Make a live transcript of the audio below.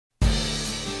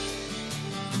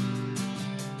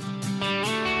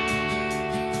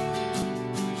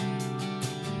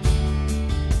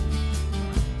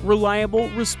Reliable,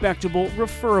 respectable,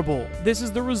 referable. This is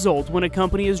the result when a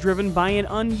company is driven by an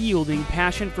unyielding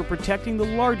passion for protecting the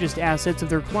largest assets of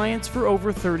their clients for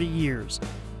over 30 years.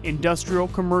 Industrial,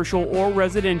 commercial, or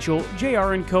residential,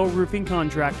 JR&Co Roofing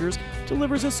Contractors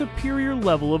delivers a superior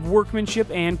level of workmanship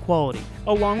and quality,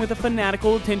 along with a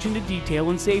fanatical attention to detail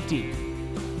and safety.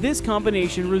 This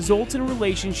combination results in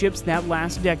relationships that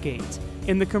last decades.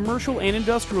 In the commercial and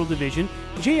industrial division,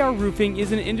 JR Roofing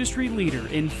is an industry leader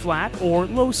in flat or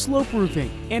low-slope roofing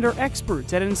and are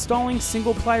experts at installing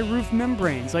single-ply roof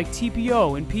membranes like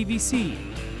TPO and PVC.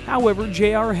 However,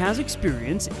 JR has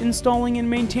experience installing and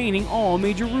maintaining all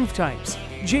major roof types.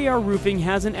 JR Roofing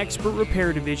has an expert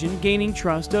repair division gaining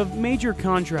trust of major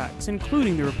contracts,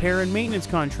 including the repair and maintenance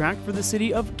contract for the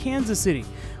city of Kansas City,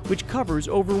 which covers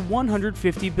over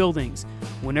 150 buildings.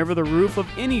 Whenever the roof of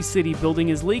any city building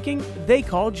is leaking, they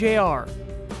call JR.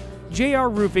 JR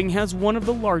Roofing has one of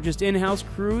the largest in-house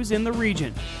crews in the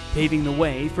region, paving the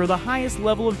way for the highest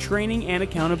level of training and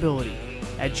accountability.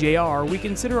 At JR, we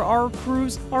consider our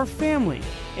crews our family,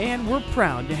 and we're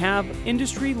proud to have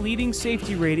industry-leading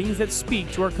safety ratings that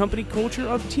speak to our company culture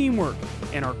of teamwork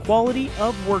and our quality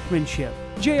of workmanship.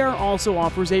 JR also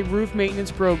offers a roof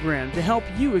maintenance program to help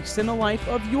you extend the life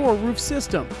of your roof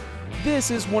system. This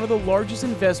is one of the largest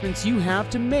investments you have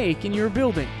to make in your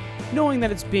building. Knowing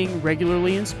that it's being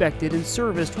regularly inspected and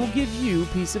serviced will give you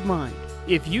peace of mind.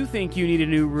 If you think you need a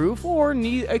new roof or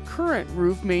need a current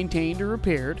roof maintained or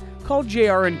repaired, call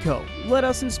JR&Co. Let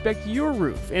us inspect your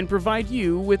roof and provide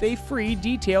you with a free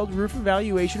detailed roof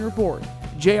evaluation report.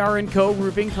 JR&Co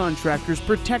Roofing Contractors,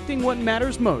 protecting what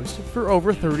matters most for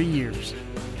over 30 years.